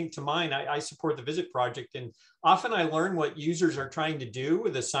 I think, to mine. I support the Visit project, and often I learn what users are trying to do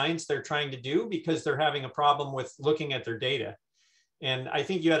with the science they're trying to do because they're having a problem with looking at their data. And I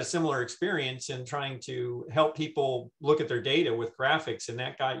think you had a similar experience in trying to help people look at their data with graphics, and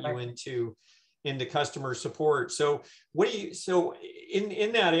that got you into customer support. So what do you, so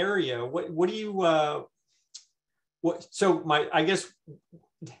in that area, what do you, I guess,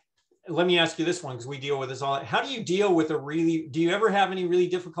 let me ask you this one, because we deal with this all. How do you deal with do you ever have any really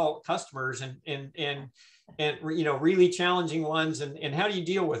difficult customers and you know, really challenging ones, and how do you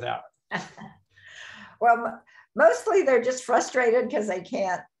deal with that? Well, mostly they're just frustrated because they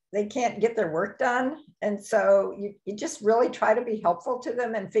can't get their work done. And so you just really try to be helpful to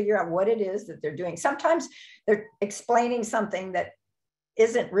them and figure out what it is that they're doing. Sometimes they're explaining something that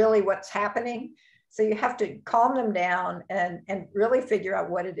isn't really what's happening. So you have to calm them down and really figure out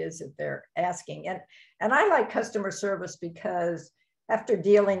what it is that they're asking. And I like customer service because after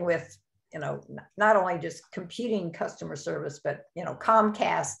dealing with, you know, not only just computing customer service, but, you know,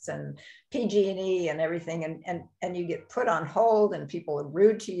 Comcasts and PG&E and everything, and you get put on hold and people are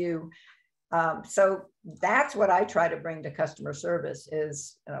rude to you. So that's what I try to bring to customer service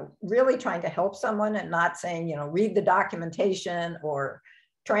is, you know, really trying to help someone and not saying, you know, read the documentation or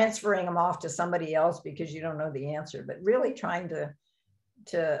transferring them off to somebody else because you don't know the answer, but really trying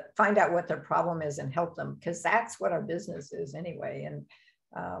to find out what their problem is and help them, because that's what our business is anyway.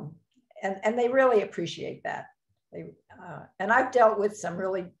 And they really appreciate that. And I've dealt with some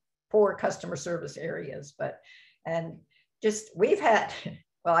really poor customer service areas, we've had,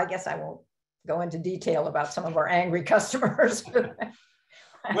 well, I guess I won't go into detail about some of our angry customers.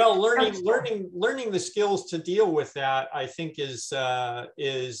 Well, learning the skills to deal with that, I think,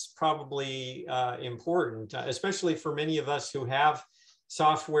 is probably important, especially for many of us who have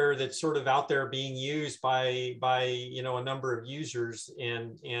software that's sort of out there being used by you know, a number of users,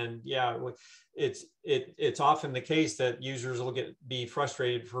 and yeah, it's often the case that users will be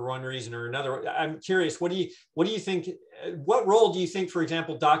frustrated for one reason or another. I'm curious, what do you think? What role do you think, for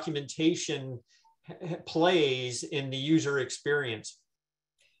example, documentation plays in the user experience?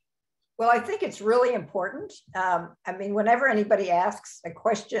 Well, I think it's really important. I mean, whenever anybody asks a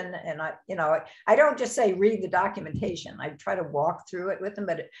question, and I don't just say read the documentation. I try to walk through it with them.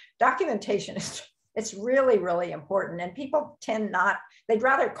 But documentation it's really, really important. And people they'd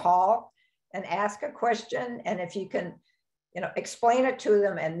rather call and ask a question. And if you can, you know, explain it to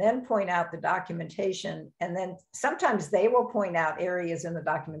them and then point out the documentation, and then sometimes they will point out areas in the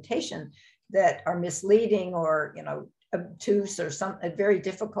documentation that are misleading or, you know, obtuse or very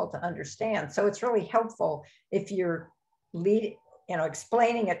difficult to understand. So it's really helpful if you're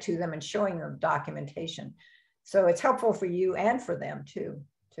explaining it to them and showing them documentation. So it's helpful for you and for them too,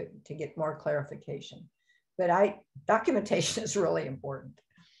 to get more clarification. But documentation is really important.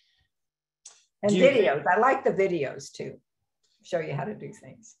 And videos, I like the videos too, show you how to do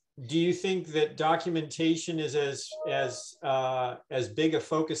things. Do you think that documentation is as big a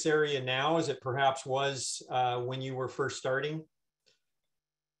focus area now as it perhaps was when you were first starting?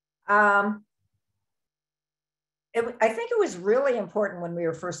 I think it was really important when we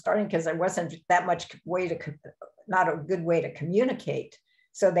were first starting because there wasn't that much not a good way to communicate.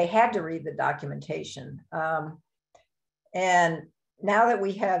 So they had to read the documentation. And now that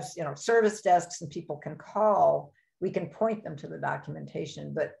we have, you know, service desks and people can call, we can point them to the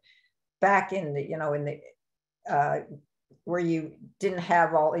documentation. But back in the, you know, where you didn't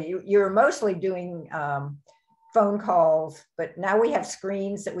have you were mostly doing phone calls, but now we have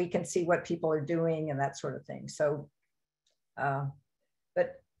screens that we can see what people are doing and that sort of thing. So,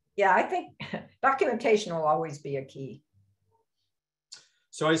 but yeah, I think documentation will always be a key.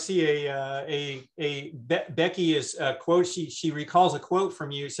 So I see Becky is a quote. She recalls a quote from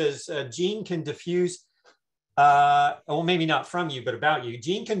you. It says, Jean can diffuse, well, maybe not from you, but about you.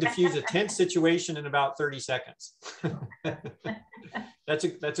 Jean can diffuse a tense situation in about 30 seconds. That's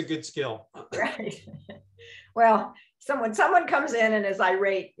a good skill. Right. Well, someone comes in and is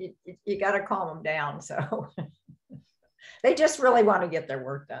irate, you got to calm them down. So They just really want to get their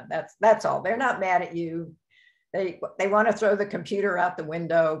work done. That's all. They're not mad at you. They want to throw the computer out the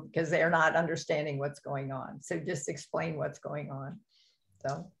window because they're not understanding what's going on. So just explain what's going on.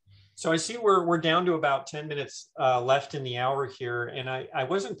 So I see we're down to about 10 minutes left in the hour here. And I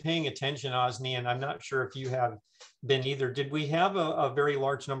wasn't paying attention, Osni, and I'm not sure if you have been either. Did we have a very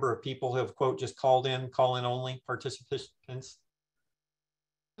large number of people who have, quote, just call in only participants?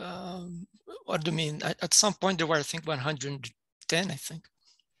 What do you mean? At some point there were, I think, 110, I think.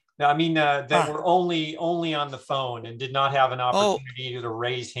 No, I mean, that were only on the phone and did not have an opportunity to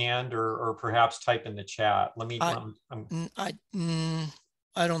raise hand or perhaps type in the chat. Let me,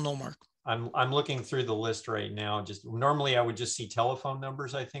 I don't know, Mark. I'm looking through the list right now. Just normally I would just see telephone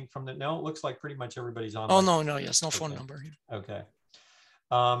numbers, I think, from the, no, it looks like pretty much everybody's on. Oh, no, yes, no phone number here. Okay.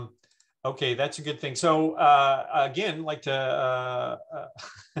 Okay, that's a good thing. So again, like to,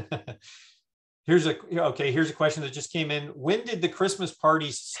 here's a question that just came in. When did the Christmas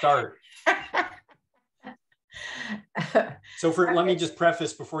parties start? So let me just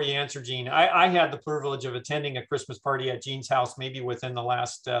preface before you answer, Jean. I had the privilege of attending a Christmas party at Jean's house, maybe within the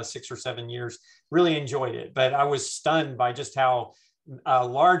last 6 or 7 years. Really enjoyed it, but I was stunned by just how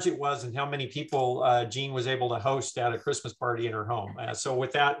large it was and how many people Jean was able to host at a Christmas party in her home. So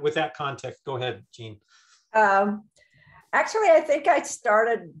with that context, go ahead, Jean. Actually, I think I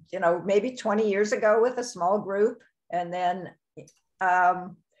started, maybe 20 years ago with a small group, and then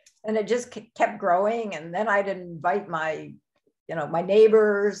and it just kept growing. And then I'd invite my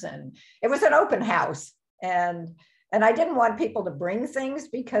neighbors, and it was an open house. And I didn't want people to bring things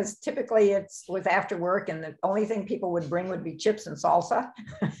because typically it was after work, and the only thing people would bring would be chips and salsa.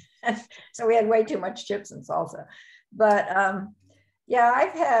 So we had way too much chips and salsa. But yeah,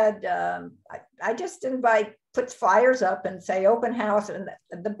 I've had, I just put flyers up and say open house. And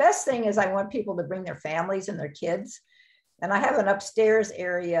the best thing is I want people to bring their families and their kids. And I have an upstairs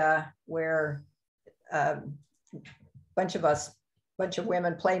area where a bunch of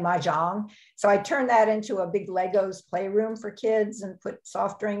women play mahjong. So I turned that into a big Legos playroom for kids and put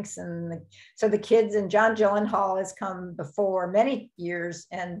soft drinks. So the kids, and John Gyllenhaal has come before many years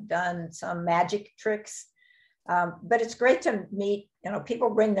and done some magic tricks. But it's great to meet, people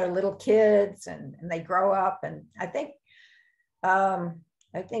bring their little kids and they grow up. And I think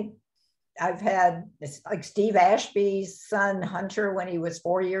I've had like Steve Ashby's son Hunter when he was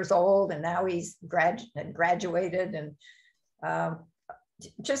 4 years old, and now he's graduated, and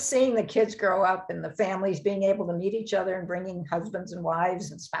just seeing the kids grow up and the families being able to meet each other and bringing husbands and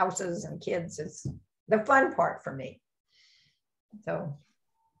wives and spouses and kids is the fun part for me. So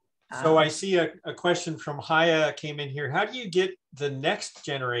I see a question from Haya came in here. How do you get the next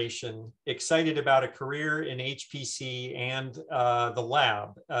generation excited about a career in HPC and the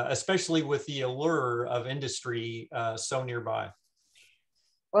lab, especially with the allure of industry so nearby?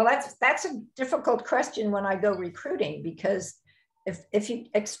 Well, that's a difficult question when I go recruiting, because if you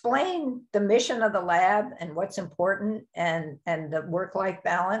explain the mission of the lab and what's important and the work-life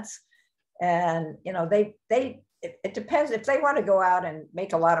balance, and it depends. If they want to go out and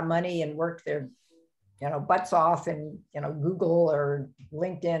make a lot of money and work their butts off in Google or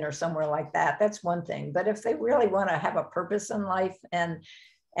LinkedIn or somewhere like that, that's one thing. But if they really want to have a purpose in life and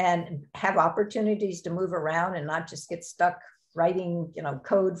have opportunities to move around and not just get stuck writing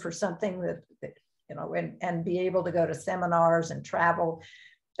code for something that and be able to go to seminars and travel,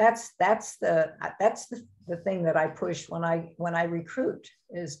 that's the thing that I push when I recruit,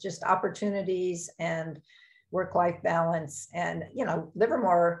 is just opportunities and work-life balance. And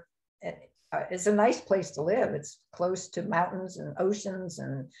Livermore is a nice place to live. It's close to mountains and oceans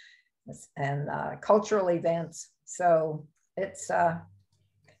and cultural events. So it's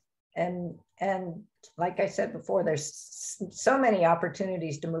and like I said before, there's so many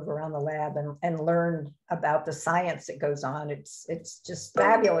opportunities to move around the lab and learn about the science that goes on. It's just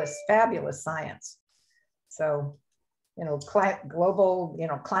fabulous science. So global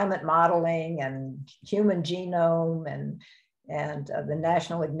climate modeling and human genome and the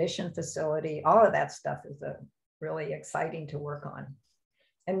National Ignition Facility, all of that stuff is really exciting to work on.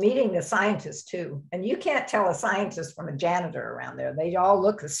 And meeting the scientists too. And you can't tell a scientist from a janitor around there. They all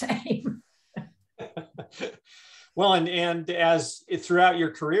look the same. Well, and as throughout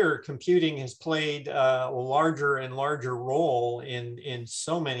your career, computing has played a larger and larger role in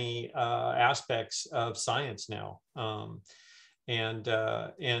so many aspects of science now.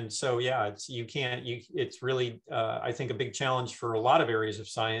 And so, yeah, it's really, I think, a big challenge for a lot of areas of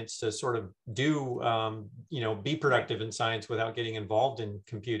science to sort of be productive in science without getting involved in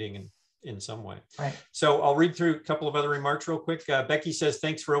computing. in some way. Right. So I'll read through a couple of other remarks real quick. Becky says,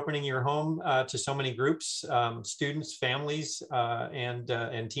 thanks for opening your home to so many groups, students, families,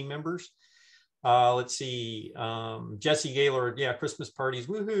 and team members. Let's see, Jesse Gaylord, yeah, Christmas parties,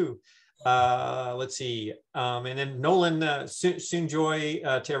 woohoo. Let's see, and then Nolan, soon joy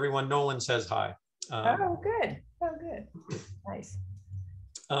to everyone. Nolan says hi. Oh, good. Oh, good. Nice.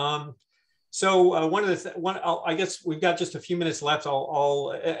 So I guess we've got just a few minutes left.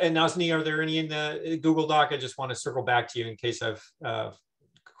 And Nazni, are there any in the Google Doc? I just want to circle back to you in case I've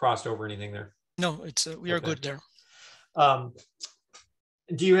crossed over anything there. No, it's we are good there.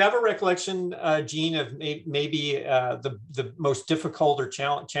 Do you have a recollection, Jean, of maybe the most difficult or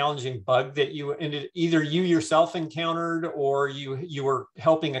challenging bug that either you yourself encountered or you were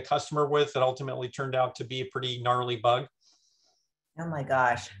helping a customer with that ultimately turned out to be a pretty gnarly bug? Oh my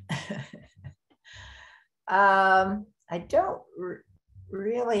gosh. I don't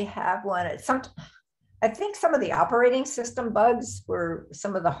really have one. I think some of the operating system bugs were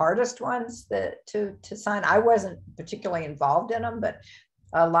some of the hardest ones to sign. I wasn't particularly involved in them, but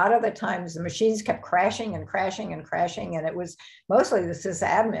a lot of the times the machines kept crashing and crashing and crashing, and it was mostly the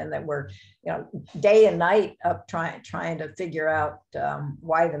sysadmin that were, day and night up trying to figure out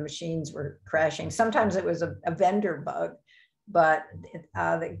why the machines were crashing. Sometimes it was a vendor bug. But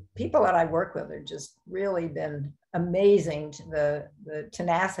the people that I work with are just really been amazing to the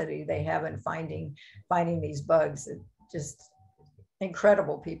tenacity they have in finding these bugs. It's just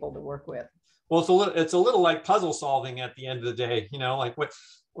incredible people to work with. Well, it's a little like puzzle solving at the end of the day, like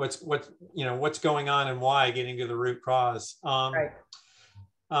what's going on and why, getting to the root cause. Right.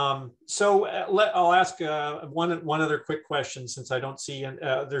 So I'll ask one other quick question, since I don't see,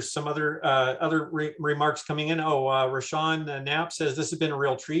 there's some other remarks coming in. Rashawn Knapp says, this has been a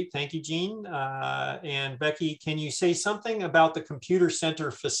real treat. Thank you, Jean. And Becky, can you say something about the computer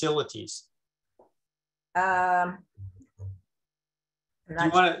center facilities? Becky,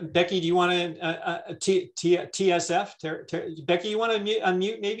 do you want to TSF? Becky, you want to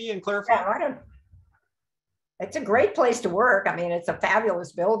unmute maybe and clarify? Yeah, it's a great place to work. I mean, it's a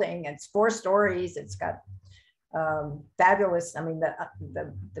fabulous building. It's 4 stories. It's got fabulous, I mean,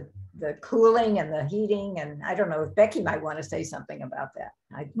 the cooling and the heating. And I don't know if Becky might want to say something about that.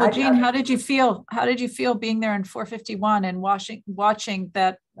 Well, Jean, how did you feel? How did you feel being there in 451 and watching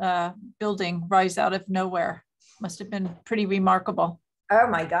that building rise out of nowhere? Must have been pretty remarkable. Oh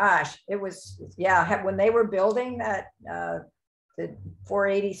my gosh. It was, yeah. When they were building that, the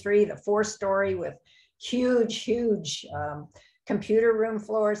 483, the 4-story with huge computer room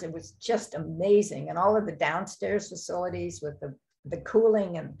floors. It was just amazing. And all of the downstairs facilities with the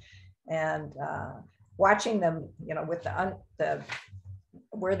cooling and watching them, with the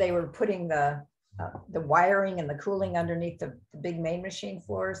where they were putting the wiring and the cooling underneath the big main machine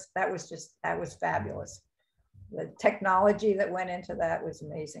floors. That was fabulous. The technology that went into that was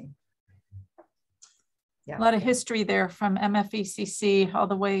amazing. Yeah. A lot of history there, from MFECC all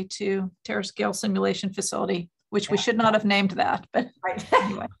the way to Terrascale Simulation Facility, which we should not have named that, but right.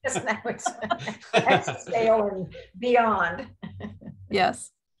 Anyway. Now it's Exascale and beyond.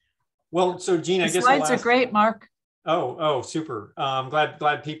 Yes. Well, so Jean, I guess slides are great, Mark. Oh, super. I'm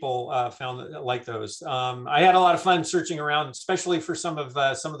glad people found like those. I had a lot of fun searching around, especially for some of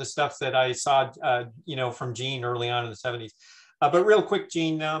the stuff that I saw, from Jean early on in the 70s. But real quick,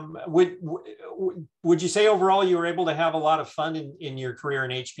 Jean, would you say overall you were able to have a lot of fun in your career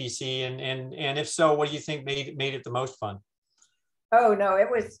in HPC, and if so, what do you think made it the most fun? Oh no,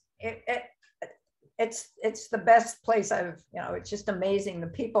 it's the best place it's just amazing. The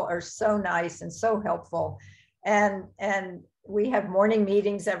people are so nice and so helpful, and we have morning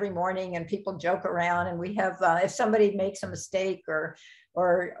meetings every morning, and people joke around, and we have if somebody makes a mistake or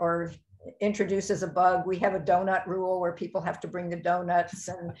introduces a bug, we have a donut rule where people have to bring the donuts,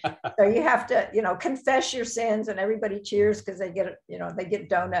 and so you have to confess your sins, and everybody cheers because they get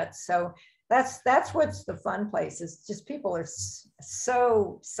donuts. So that's what's the fun place, is just people are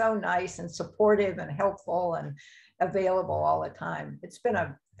so nice and supportive and helpful and available all the time. It's been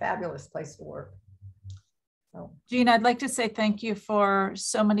a fabulous place to work. Jean, I'd like to say thank you for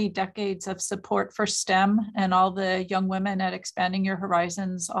so many decades of support for STEM and all the young women at Expanding Your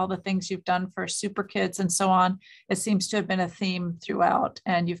Horizons, all the things you've done for Super Kids and so on. It seems to have been a theme throughout,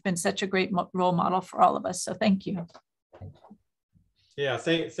 and you've been such a great role model for all of us. So thank you. Yeah,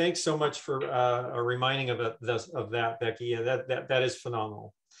 thanks so much for reminding of that, Becky. Yeah, that is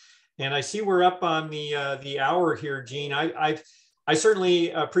phenomenal. And I see we're up on the hour here, Jean. I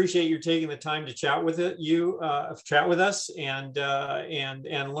certainly appreciate you taking the time to chat with us and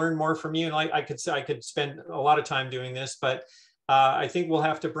learn more from you. And I could spend a lot of time doing this, but I think we'll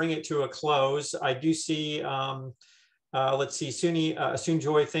have to bring it to a close. I do see, let's see,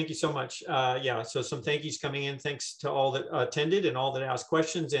 Sunjoy, thank you so much. Yeah, so some thank yous coming in. Thanks to all that attended and all that asked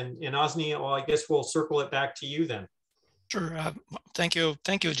questions. And Osni, well, I guess we'll circle it back to you then. Sure. Thank you,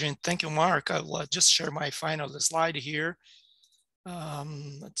 Jean. Thank you, Mark. I'll just share my final slide here.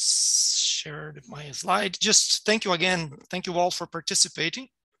 Let's share my slide. Just thank you again. Thank you all for participating.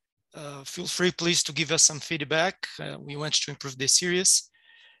 Feel free, please, to give us some feedback. We want to improve this series.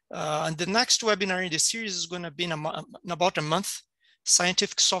 And the next webinar in the series is going to be in about a month.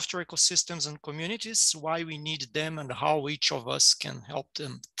 Scientific software ecosystems and communities, why we need them and how each of us can help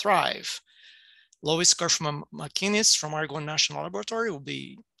them thrive. Lois Kerfman-McInnes from Argonne National Laboratory will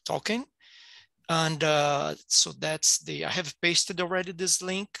be talking. And so that's I have pasted already this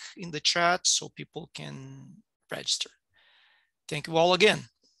link in the chat so people can register. Thank you all again.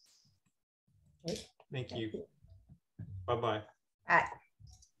 Thank you. Bye-bye. Bye.